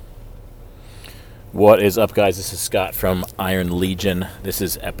What is up, guys? This is Scott from Iron Legion. This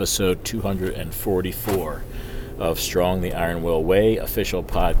is episode 244 of Strong the Iron Will Way, official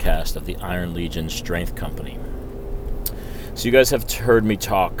podcast of the Iron Legion Strength Company. So you guys have heard me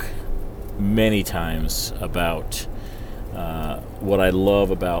talk many times about what I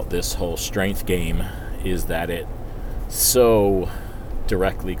love about this whole strength game is that it so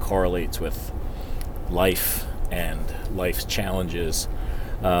directly correlates with life and life's challenges.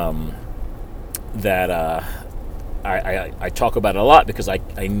 That I talk about it a lot because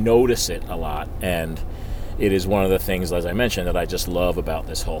I notice it a lot, and it is one of the things, as I mentioned, that I just love about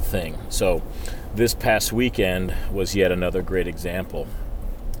this whole thing. So this past weekend was yet another great example.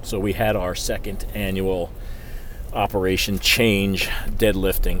 So we had our second annual Operation Change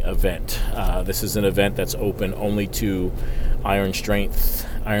deadlifting event. This is an event that's open only to Iron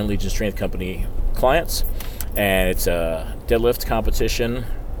Legion Strength Company clients, and it's a deadlift competition.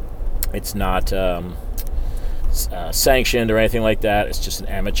 It's not sanctioned or anything like that. It's just an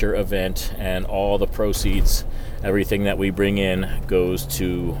amateur event, and all the proceeds, everything that we bring in, goes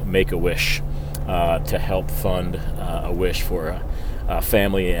to Make-A-Wish to help fund a wish for a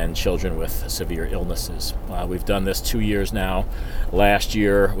family and children with severe illnesses. We've done this 2 years now. Last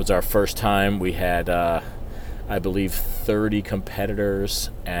year was our first time. We had, I believe, 30 competitors,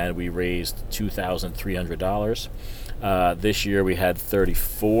 and we raised $2,300. This year we had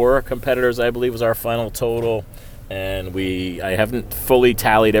 34 competitors, I believe, was our final total, and I haven't fully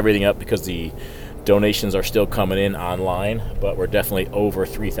tallied everything up because the donations are still coming in online, but we're definitely over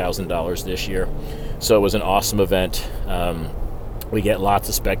 $3,000 this year. So it was an awesome event. We get lots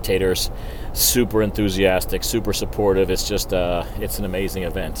of spectators, super enthusiastic, super supportive. It's just it's an amazing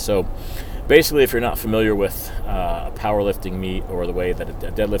event. So basically, if you're not familiar with a powerlifting meet or the way that a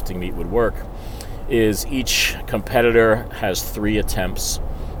deadlifting meet would work, is each competitor has 3 attempts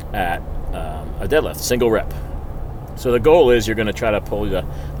at a deadlift, single rep. So the goal is you're going to try to pull the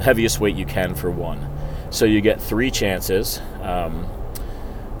heaviest weight you can for one. So you get 3 chances,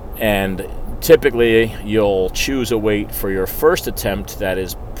 and typically you'll choose a weight for your first attempt that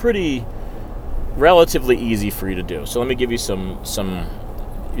is relatively easy for you to do. So let me give you some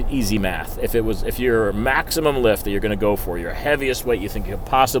easy math. If your maximum lift that you're going to go for, your heaviest weight you think you could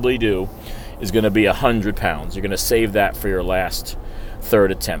possibly do, is going to be 100 pounds. You're going to save that for your last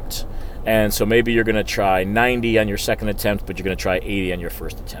third attempt. And so maybe you're going to try 90 on your second attempt, but you're going to try 80 on your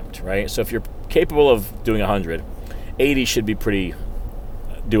first attempt, right? So if you're capable of doing 100, 80 should be pretty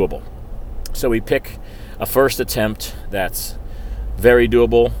doable. So we pick a first attempt that's very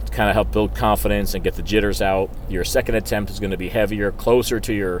doable to kind of help build confidence and get the jitters out. Your second attempt is going to be heavier, closer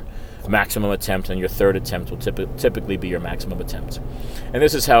to your maximum attempt, and your third attempt will typically be your maximum attempt. And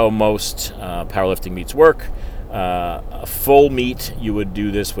this is how most powerlifting meets work. A full meet, you would do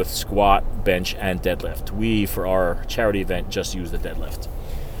this with squat, bench, and deadlift. We, for our charity event, just use the deadlift.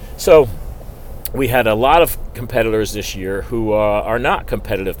 So we had a lot of competitors this year who are not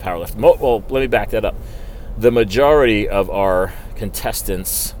competitive powerlifters. Well, let me back that up. The majority of our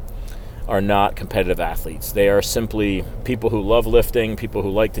contestants are not competitive athletes. They are simply people who love lifting, people who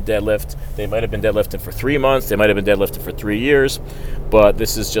like to deadlift. They might have been deadlifting for 3 months, they might have been deadlifting for 3 years, but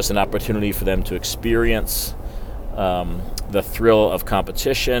this is just an opportunity for them to experience the thrill of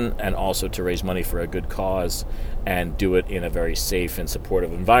competition and also to raise money for a good cause and do it in a very safe and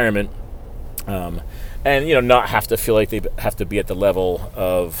supportive environment. And not have to feel like they have to be at the level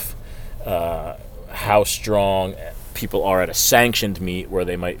of how strong people are at a sanctioned meet where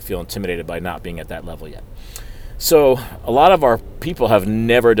they might feel intimidated by not being at that level yet. So a lot of our people have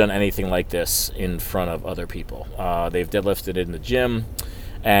never done anything like this in front of other people. They've deadlifted in the gym,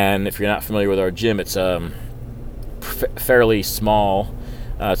 and if you're not familiar with our gym, it's fairly small.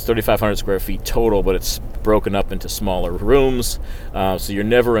 It's 3,500 square feet total, but it's broken up into smaller rooms. So you're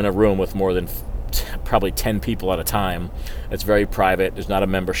never in a room with more than probably 10 people at a time. It's very private. There's not a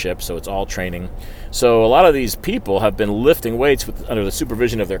membership, so it's all training. So a lot of these people have been lifting weights under the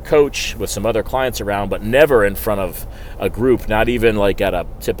supervision of their coach with some other clients around, but never in front of a group, not even like at a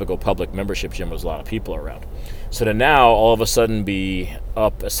typical public membership gym with a lot of people around. So to now all of a sudden be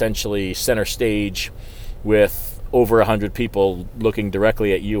up essentially center stage with over 100 people looking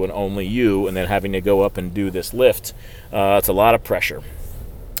directly at you and only you, and then having to go up and do this lift, it's a lot of pressure.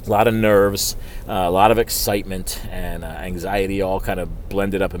 A lot of nerves, a lot of excitement, and anxiety all kind of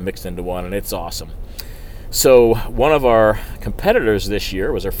blended up and mixed into one, and it's awesome. So one of our competitors this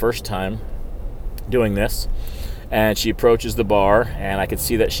year was her first time doing this, and she approaches the bar, and I could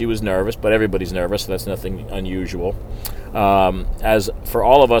see that she was nervous, but everybody's nervous, so that's nothing unusual. As for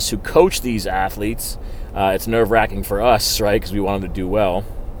all of us who coach these athletes, it's nerve-wracking for us, right, because we want them to do well.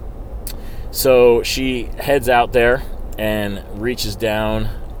 So she heads out there and reaches down,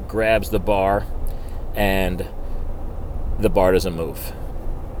 grabs the bar, and the bar doesn't move.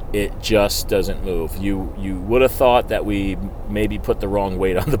 It just doesn't move. You would have thought that we maybe put the wrong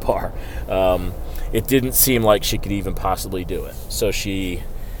weight on the bar. It didn't seem like she could even possibly do it. So she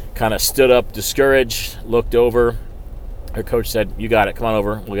kind of stood up, discouraged, looked over. Her coach said, "You got it. Come on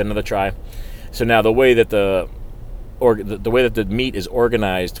over. We'll get another try." So now the way that the way that the meet is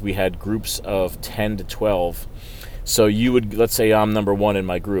organized, we had groups of 10 to 12. So you would, let's say I'm number 1 in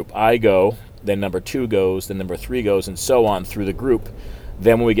my group. I go, then number 2 goes, then number 3 goes, and so on through the group.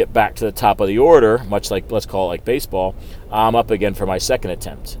 Then when we get back to the top of the order, much like, let's call it like baseball, I'm up again for my second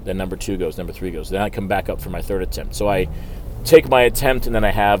attempt. Then number 2 goes, number 3 goes. Then I come back up for my third attempt. So I take my attempt, and then I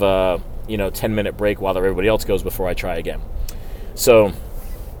have a 10-minute break while everybody else goes before I try again. So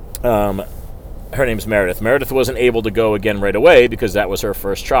her name's Meredith. Meredith wasn't able to go again right away because that was her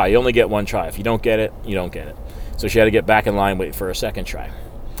first try. You only get one try. If you don't get it, you don't get it. So she had to get back in line, wait for her second try.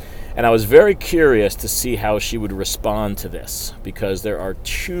 And I was very curious to see how she would respond to this, because there are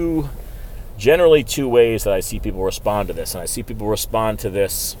generally two ways that I see people respond to this. And I see people respond to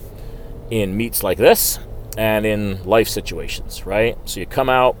this in meets like this and in life situations, right? So you come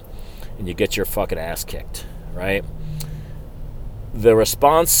out and you get your fucking ass kicked, right? The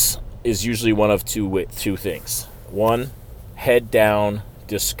response is usually one of two things. One, head down,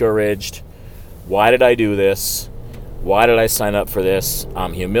 discouraged. Why did I do this? Why did I sign up for this?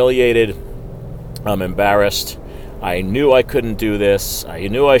 I'm humiliated. I'm embarrassed. I knew I couldn't do this. I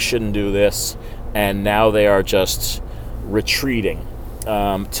knew I shouldn't do this. And now they are just retreating.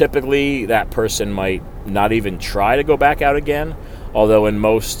 Typically, that person might not even try to go back out again. Although in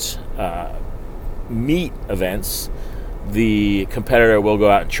most meet events, the competitor will go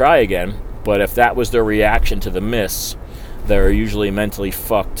out and try again. But if that was their reaction to the miss, they're usually mentally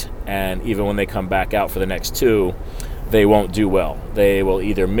fucked. And even when they come back out for the next two, they won't do well. They will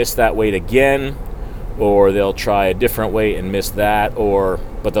either miss that weight again, or they'll try a different weight and miss that,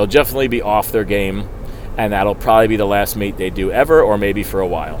 but they'll definitely be off their game, and that'll probably be the last meet they do ever, or maybe for a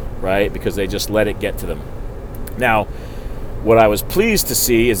while, right? Because they just let it get to them. Now, what I was pleased to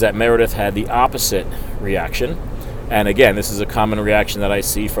see is that Meredith had the opposite reaction. And again, this is a common reaction that I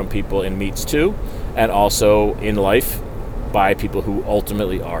see from people in meets too, and also in life by people who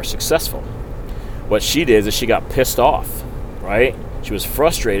ultimately are successful. What she did is she got pissed off, right? She was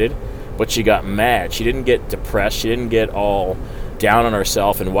frustrated, but she got mad. She didn't get depressed. She didn't get all down on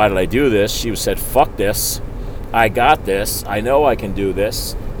herself and why did I do this? She said, fuck this. I got this. I know I can do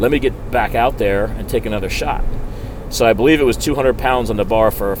this. Let me get back out there and take another shot. So I believe it was 200 pounds on the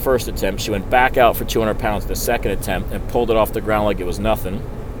bar for her first attempt. She went back out for 200 pounds the second attempt and pulled it off the ground like it was nothing.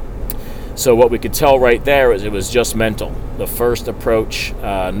 So what we could tell right there is it was just mental. The first approach,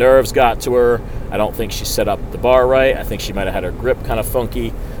 nerves got to her. I don't think she set up the bar right. I think she might have had her grip kind of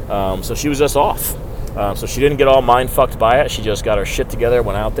funky. So she was just off. So she didn't get all mind fucked by it. She just got her shit together,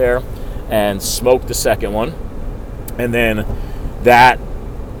 went out there and smoked the second one. And then that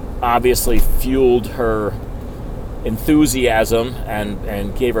obviously fueled her enthusiasm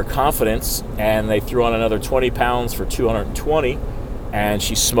and gave her confidence. And they threw on another 20 pounds for 220. And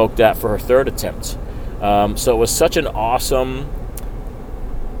she smoked that for her third attempt. So it was such an awesome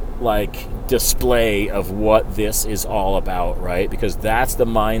display of what this is all about, right? Because that's the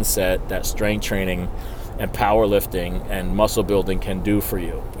mindset that strength training and powerlifting and muscle building can do for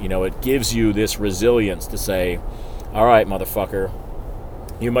you. You know, it gives you this resilience to say, all right, motherfucker,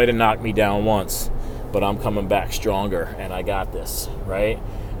 you might have knocked me down once, but I'm coming back stronger and I got this, right?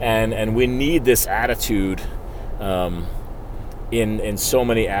 And we need this attitude in so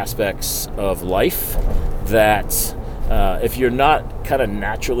many aspects of life that if you're not kind of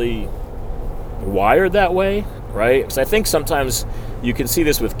naturally wired that way, right? Because I think sometimes you can see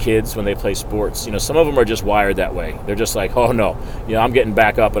this with kids when they play sports. You know, some of them are just wired that way. They're just like, oh no, I'm getting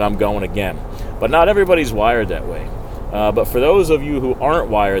back up and I'm going again. But not everybody's wired that way. But for those of you who aren't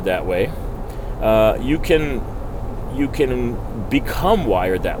wired that way, you can become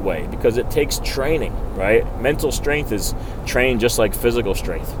wired that way because it takes training, right? Mental strength is trained just like physical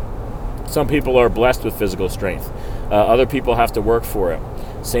strength. Some people are blessed with physical strength. Other people have to work for it.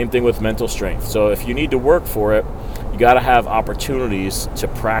 Same thing with mental strength. So if you need to work for it, you got to have opportunities to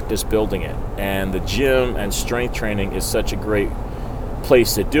practice building it. And the gym and strength training is such a great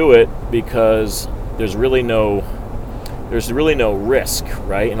place to do it because there's really no risk,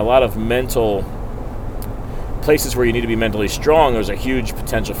 right? And a lot of mental places where you need to be mentally strong, there's a huge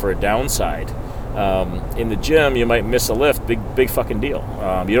potential for a downside. In the gym, you might miss a lift, big fucking deal.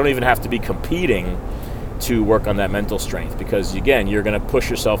 You don't even have to be competing to work on that mental strength, because again, you're going to push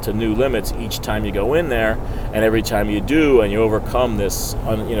yourself to new limits each time you go in there, and every time you do and you overcome this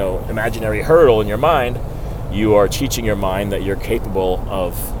imaginary hurdle in your mind, you are teaching your mind that you're capable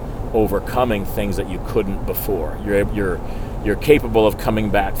of overcoming things that you couldn't before. You're capable of coming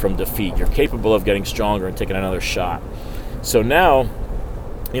back from defeat. You're capable of getting stronger and taking another shot. So now,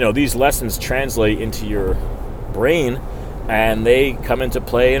 these lessons translate into your brain, and they come into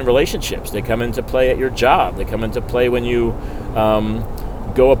play in relationships. They come into play at your job. They come into play when you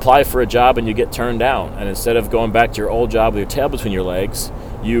go apply for a job and you get turned down. And instead of going back to your old job with your tail between your legs,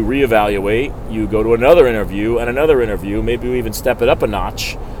 you reevaluate, you go to another interview and another interview. Maybe you even step it up a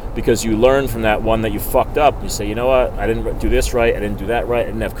notch because you learn from that one that you fucked up. You say, you know what, I didn't do this right, I didn't do that right, I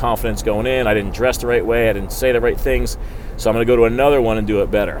didn't have confidence going in, I didn't dress the right way, I didn't say the right things, so I'm going to go to another one and do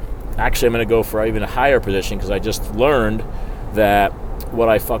it better. Actually, I'm going to go for even a higher position because I just learned that what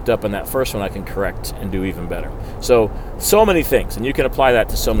I fucked up in that first one I can correct and do even better. So many things, and you can apply that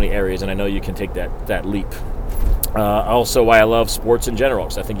to so many areas, and I know you can take that leap. Also, why I love sports in general,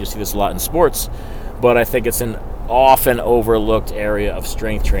 because I think you see this a lot in sports, but I think it's an often overlooked area of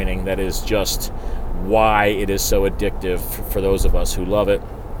strength training that is just why it is so addictive for those of us who love it,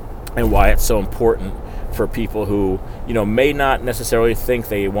 and why it's so important for people who may not necessarily think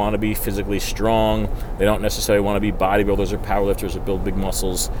they want to be physically strong. They don't necessarily want to be bodybuilders or powerlifters or build big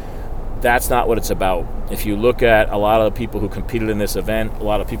muscles. That's not what it's about. If you look at a lot of the people who competed in this event, a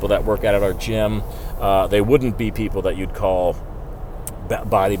lot of people that work out at our gym, they wouldn't be people that you'd call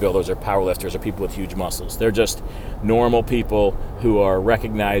bodybuilders or powerlifters or people with huge muscles. They're just normal people who are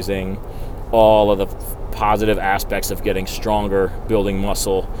recognizing all of the positive aspects of getting stronger, building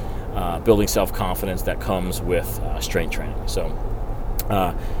muscle, building self-confidence that comes with strength training. So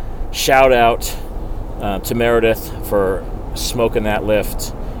shout out to Meredith for smoking that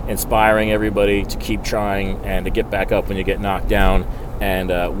lift, inspiring everybody to keep trying and to get back up when you get knocked down,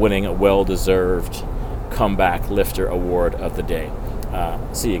 and winning a well-deserved comeback lifter award of the day.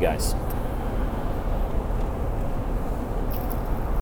 See you guys.